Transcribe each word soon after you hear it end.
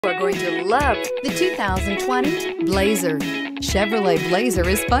going to love the 2020 Blazer. Chevrolet Blazer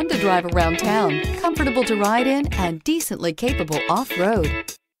is fun to drive around town, comfortable to ride in, and decently capable off-road.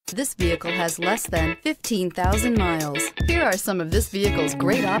 This vehicle has less than 15,000 miles. Here are some of this vehicle's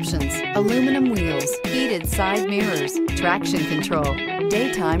great options: aluminum wheels, heated side mirrors, traction control,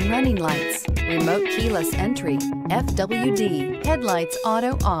 daytime running lights, remote keyless entry, FWD, headlights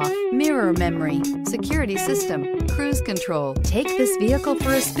auto off, mirror memory, security system, cruise control. Take this vehicle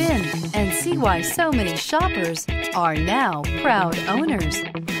for a spin and see why so many shoppers are now proud owners.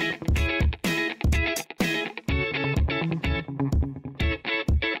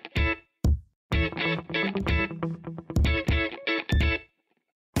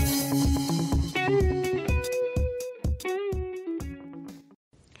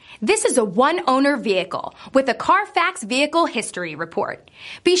 This is a one-owner vehicle with a Carfax Vehicle History Report.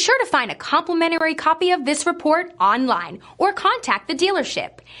 Be sure to find a complimentary copy of this report online or contact the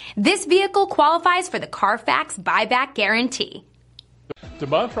dealership. This vehicle qualifies for the Carfax Buyback Guarantee.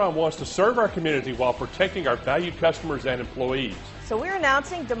 DeMontrond wants to serve our community while protecting our valued customers and employees. So we're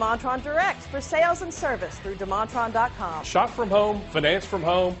announcing DeMontrond Direct for sales and service through DeMontrond.com. Shop from home, finance from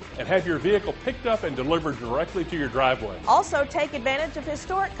home, and have your vehicle picked up and delivered directly to your driveway. Also, take advantage of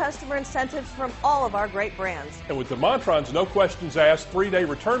historic customer incentives from all of our great brands. And with DeMontrond's no questions asked 3-day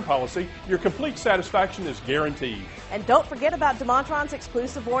return policy, your complete satisfaction is guaranteed. And don't forget about DeMontrond's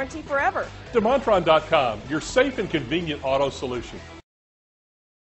exclusive warranty forever. DeMontrond.com, your safe and convenient auto solution.